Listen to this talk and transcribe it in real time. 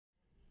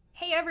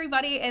Hey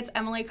everybody, it's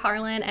Emily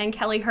Carolan and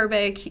Kelly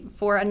Herbick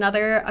for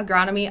another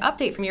agronomy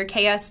update from your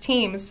KS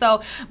team.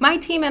 So my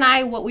team and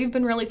I, what we've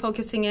been really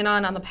focusing in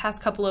on the past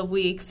couple of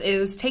weeks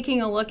is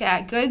taking a look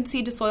at good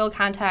seed to soil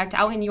contact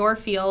out in your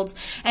fields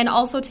and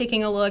also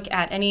taking a look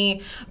at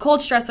any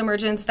cold stress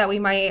emergence that we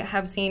might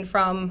have seen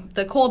from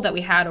the cold that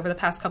we had over the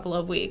past couple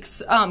of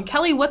weeks.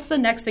 Kelly, what's the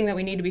next thing that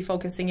we need to be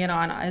focusing in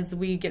on as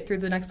we get through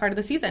the next part of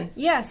the season?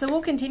 Yeah, so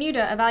we'll continue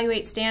to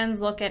evaluate stands,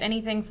 look at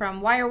anything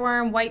from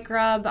wireworm, white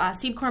grub,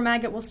 seed core maggot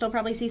we'll still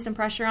probably see some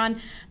pressure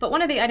on. But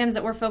one of the items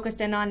that we're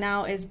focused in on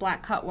now is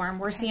black cutworm.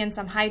 We're seeing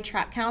some high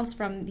trap counts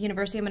from the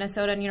University of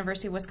Minnesota and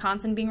University of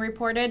Wisconsin being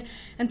reported.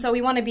 And so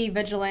we want to be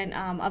vigilant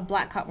of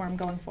black cutworm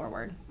going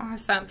forward.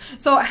 Awesome.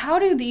 So how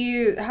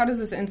does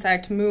this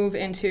insect move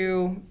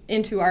into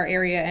our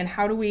area, and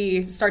how do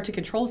we start to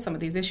control some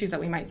of these issues that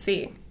we might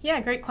see? Yeah,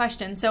 great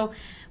question. So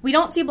we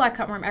don't see black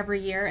cutworm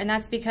every year, and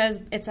that's because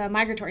it's a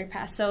migratory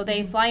pest. So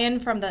they fly in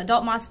from the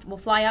adult moths, will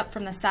fly up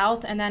from the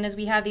south, and then as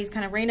we have these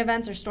kind of rain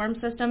events or storm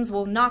systems,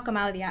 we'll knock them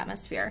out of the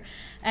atmosphere.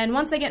 And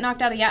once they get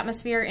knocked out of the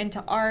atmosphere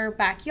into our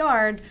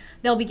backyard,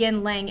 they'll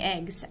begin laying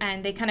eggs,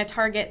 and they kind of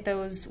target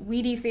those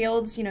weedy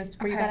fields, you know,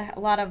 where you've got a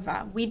lot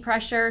of weed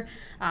pressure.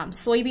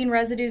 Soybean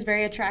residue is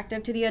very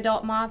attractive to the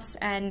adult moths,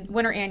 and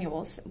winter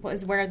annuals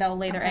is where they'll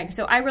lay their eggs.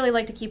 So I really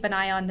like to keep an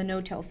eye on the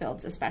no-till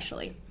fields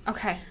especially.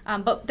 Okay.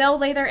 But they'll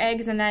lay their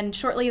eggs, and then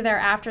shortly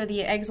thereafter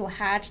the eggs will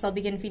hatch. They'll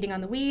begin feeding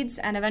on the weeds,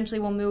 and eventually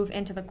we'll move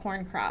into the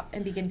corn crop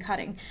and begin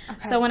cutting.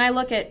 Okay. So when I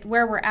look at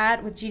where we're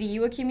at with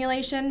GDU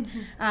accumulation,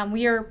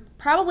 we are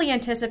probably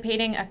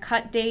anticipating a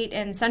cut date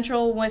in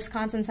central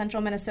Wisconsin,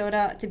 central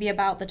Minnesota to be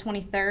about the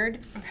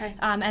 23rd. Okay.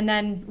 And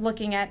then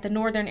looking at the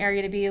northern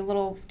area to be a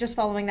little, just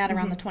following that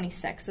around the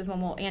 26th is when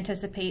we'll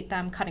anticipate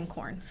them cutting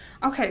corn.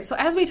 Okay, so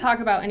as we talk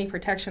about any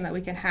protection that we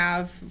can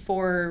have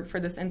for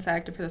this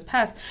insect or for this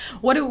pest,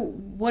 what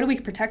do we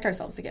protect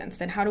ourselves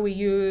against, and how do we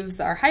use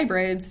our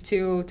hybrids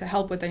to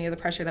help with any of the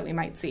pressure that we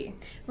might see?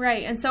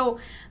 Right, and so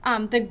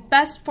the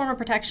best form of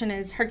protection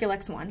is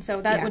Herculex 1.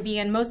 So that would be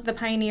in most of the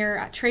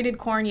Pioneer traded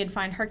corn. You'd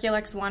find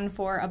Herculex 1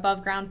 for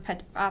above ground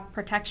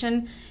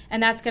protection,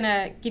 and that's going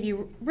to give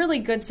you really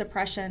good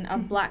suppression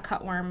of black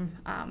cutworm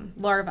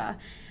larvae.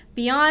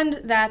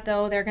 Beyond that,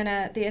 though,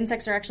 the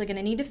insects are actually going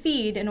to need to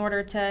feed in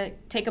order to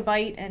take a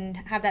bite and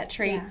have that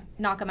trait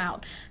knock them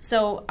out.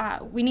 So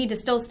we need to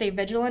still stay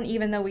vigilant,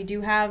 even though we do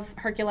have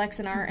Herculex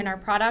in our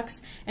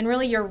products. And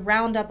really, your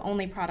Roundup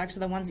only products are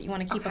the ones that you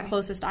want to keep a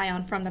closest eye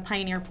on from the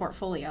Pioneer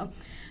portfolio.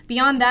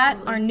 Beyond that,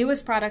 our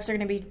newest products are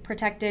going to be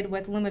protected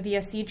with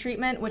Lumivia seed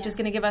treatment, which is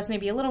going to give us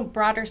maybe a little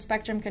broader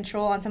spectrum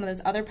control on some of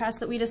those other pests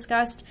that we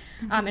discussed,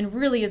 and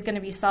really is going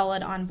to be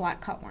solid on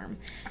black cutworm.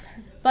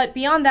 But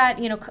beyond that,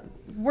 you know,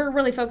 we're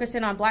really focused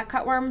in on black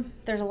cutworm.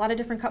 There's a lot of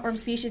different cutworm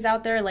species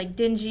out there, like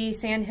dingy,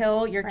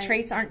 sandhill. Your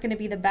traits aren't going to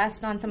be the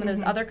best on some of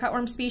those other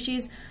cutworm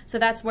species, so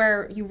that's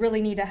where you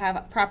really need to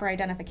have proper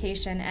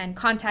identification and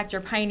contact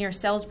your Pioneer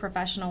sales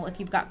professional if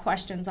you've got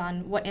questions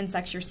on what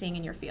insects you're seeing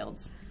in your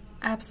fields.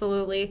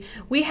 Absolutely.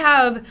 We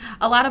have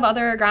a lot of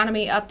other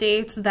agronomy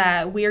updates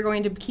that we are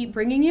going to keep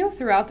bringing you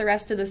throughout the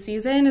rest of the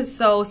season,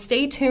 so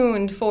stay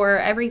tuned for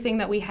everything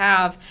that we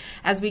have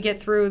as we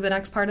get through the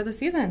next part of the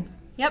season.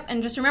 Yep,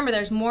 and just remember,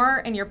 there's more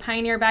in your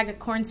Pioneer bag of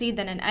corn seed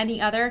than in any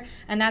other,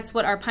 and that's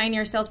what our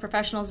Pioneer sales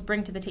professionals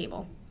bring to the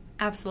table.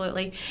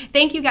 Absolutely.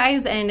 Thank you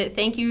guys, and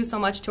thank you so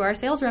much to our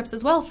sales reps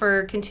as well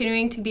for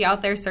continuing to be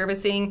out there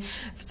servicing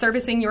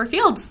your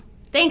fields.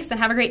 Thanks, and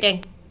have a great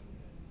day.